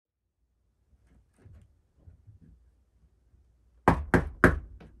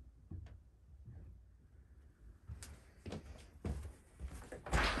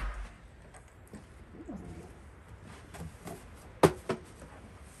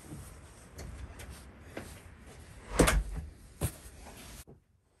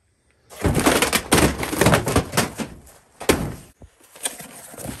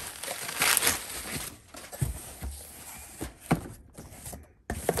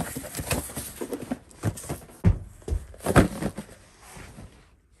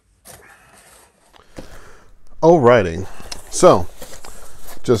Alrighty, so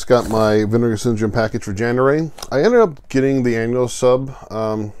just got my Vinegar Syndrome package for January. I ended up getting the annual sub.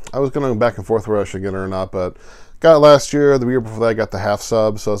 I was going back and forth whether I should get it or not, but got it last year. The year before that, I got the half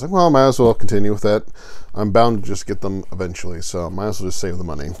sub, so I was like, well, I might as well continue with that. I'm bound to just get them eventually, so I might as well just save the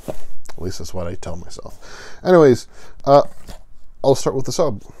money. At least that's what I tell myself. Anyways, I'll start with the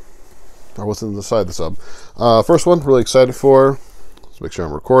sub, or what's inside the sub. First one, really excited for. Make sure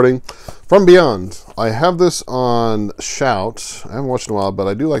I'm recording. From Beyond. I have this on Shout. I haven't watched it in a while, but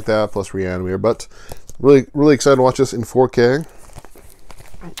I do like that, plus Reanimator. But really excited to watch this in 4K.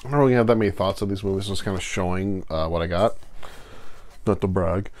 I don't really have that many thoughts on these movies, just kind of showing what I got. Not to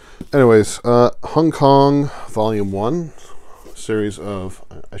brag. Anyways, Hong Kong Volume 1. Series of...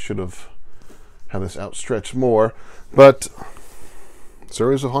 I should have had this outstretched more. But...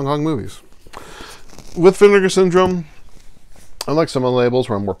 series of Hong Kong movies. With Vinegar Syndrome... unlike some of the labels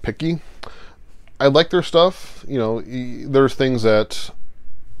where I'm more picky, I like their stuff. You know, there's things that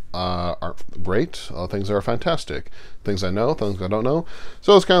aren't great, things that are fantastic, things I know, things I don't know.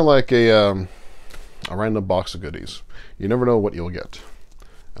 So it's kind of like a random box of goodies. You never know what you'll get.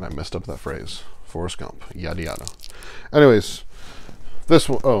 And I messed up that phrase. Forrest Gump, yada yada. Anyways, this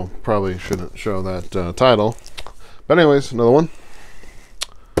one, oh, probably shouldn't show that title. But anyways, another one.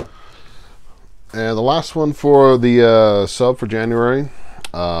 And the last one for the sub for January,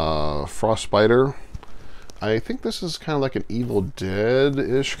 Frostbiter. I think this is kind of like an Evil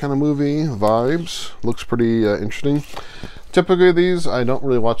Dead-ish kind of movie vibes. Looks pretty interesting. Typically these, I don't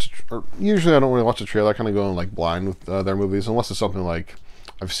really watch, or usually I don't really watch the trailer. I kind of go in like blind with their movies, unless it's something like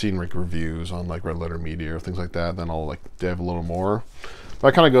I've seen like reviews on like Red Letter Media or things like that. Then I'll like dive a little more. But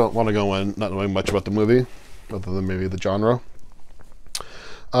I kind of want to go in not knowing much about the movie, other than maybe the genre.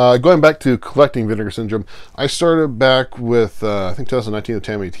 Going back to collecting Vinegar Syndrome, I started back with, I think 2019 with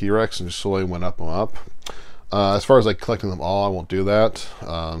Tammy T-Rex and just slowly went up and up. As far as like collecting them all, I won't do that.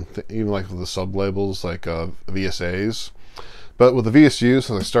 Even like with the sub-labels, like VSAs. But with the VSUs,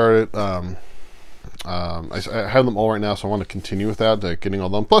 since I started, I have them all right now, so I want to continue with that, getting all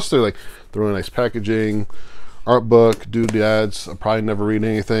them. Plus, they're really nice packaging, art book, doodads. I'll probably never read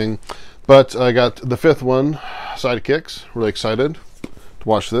anything. But I got the fifth one, Sidekicks. Really excited to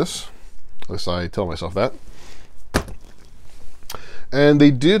watch this. At least I tell myself that. And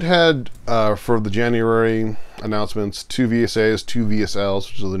they did had for the January announcements 2 VSAs, 2 VSLs,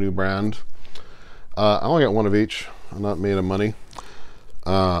 which is the new brand. I only got one of each. I'm not made of money,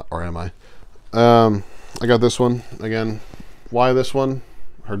 or am I? I got this one again. Why this one?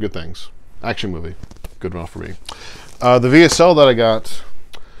 Heard good things. Action movie, good enough for me. The VSL that I got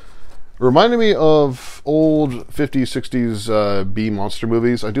reminded me of old 50s, 60s B monster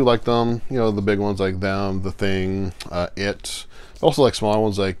movies. I do like them. You know, the big ones like Them, The Thing, It. Also like smaller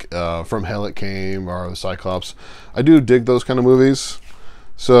ones like From Hell It Came or The Cyclops. I do dig those kind of movies.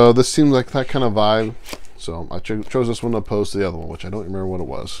 So this seems like that kind of vibe. So I chose this one opposed to the other one, which I don't remember what it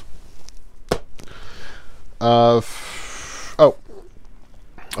was. Oh,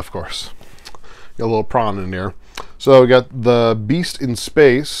 of course. Got a little prawn in there. So we got the Beast in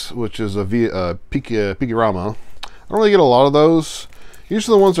Space, which is a Pikirama. I don't really get a lot of those.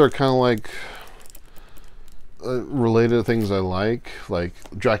 Usually the ones that are kind of like related to things I like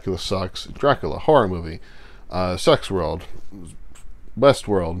Dracula Sucks, Dracula horror movie, Sex World,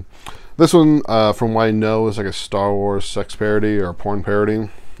 Westworld. This one, from what I know, is like a Star Wars sex parody or porn parody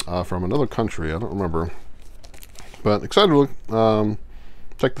from another country. I don't remember, but excited to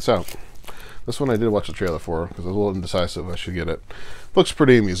check this out. This one I did watch the trailer for because I was a little indecisive if I should get it. Looks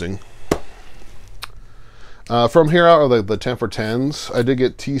pretty amusing. From here out are the 10 for 10s. I did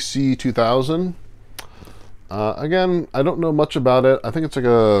get TC 2000. Again, I don't know much about it. I think it's like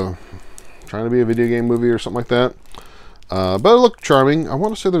trying to be a video game movie or something like that. But it looked charming. I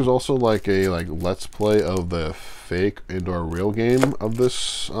want to say there's also like a let's play of the fake and/or real game of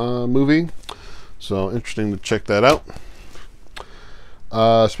this movie. So interesting to check that out.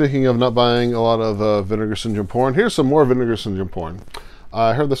 Speaking of not buying a lot of Vinegar Syndrome porn, here's some more Vinegar Syndrome porn.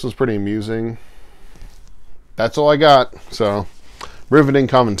 I heard this was pretty amusing. That's all I got. So, riveting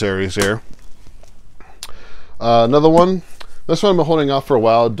commentaries here. Another one. This one I've been holding off for a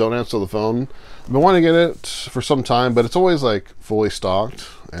while. Don't answer the phone. I've been wanting to get it for some time, but it's always like fully stocked,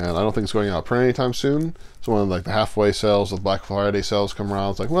 and I don't think it's going out print anytime soon. So when like the halfway sales, the Black Friday sales come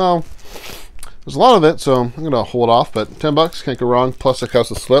around, it's like, well, there's a lot of it, so I'm going to hold off, but $10, can't go wrong. Plus it comes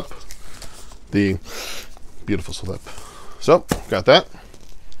the slip. The beautiful slip. So, got that.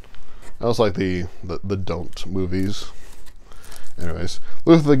 That was like the don't movies. Anyways,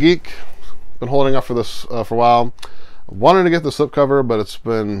 Luther the Geek. Been holding up for this for a while. I wanted to get the slipcover, but it's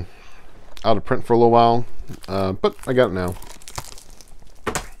been out of print for a little while, but I got it now.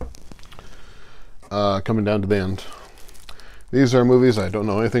 Coming down to the end. These are movies I don't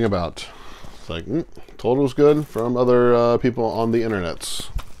know anything about. It's like, told it was good from other people on the internets.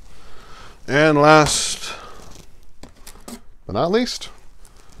 And last but not least,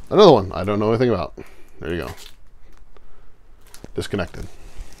 another one I don't know anything about. There you go. Disconnected.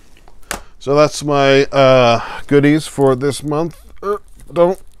 So that's my goodies for this month.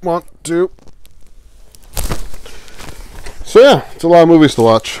 Don't want to. So yeah, it's a lot of movies to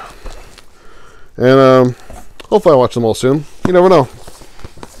watch. And hopefully I watch them all soon. You never know.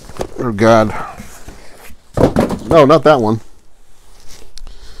 Oh God. No, not that one.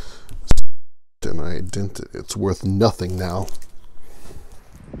 And I didn't. It's worth nothing now.